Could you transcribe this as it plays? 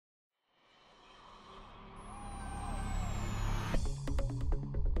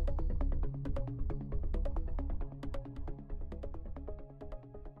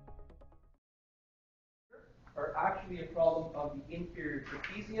actually a problem of the inferior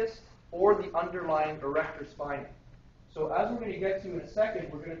trapezius or the underlying erector spinae. So as we're going to get to in a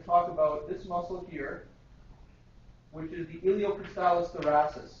second, we're going to talk about this muscle here, which is the Iliocostalis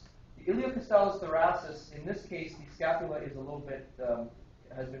Thoracis. The Iliocostalis Thoracis, in this case, the scapula is a little bit,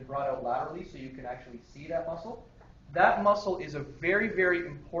 has been brought out laterally, so you can actually see that muscle. That muscle is a very, very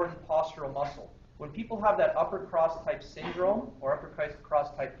important postural muscle. When people have that upper cross type syndrome or upper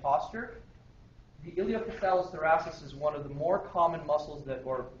cross type posture, the Iliocostalis Thoracis is one of the more common muscles that,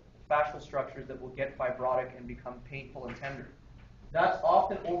 or fascial structures that will get fibrotic and become painful and tender. That's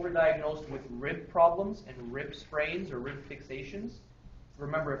often overdiagnosed with rib problems and rib sprains or rib fixations.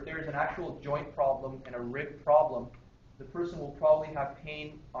 Remember, if there is an actual joint problem and a rib problem, the person will probably have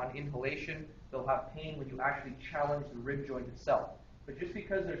pain on inhalation. They'll have pain when you actually challenge the rib joint itself. But just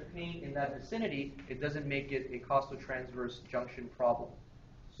because there's pain in that vicinity, it doesn't make it a costotransverse junction problem.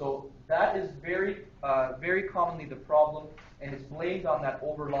 So that is very, very commonly the problem, and it's blamed on that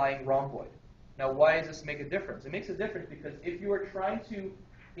overlying rhomboid. Now, why does this make a difference? It makes a difference because if you are trying to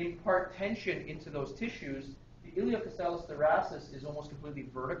impart tension into those tissues, the Iliocostalis Thoracis is almost completely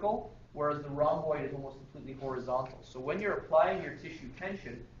vertical, whereas the rhomboid is almost completely horizontal. So when you're applying your tissue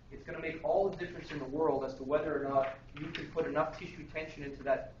tension, it's going to make all the difference in the world as to whether or not you can put enough tissue tension into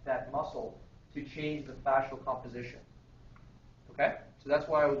that muscle to change the fascial composition. Okay? So that's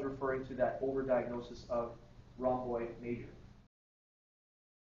why I was referring to that overdiagnosis of rhomboid major.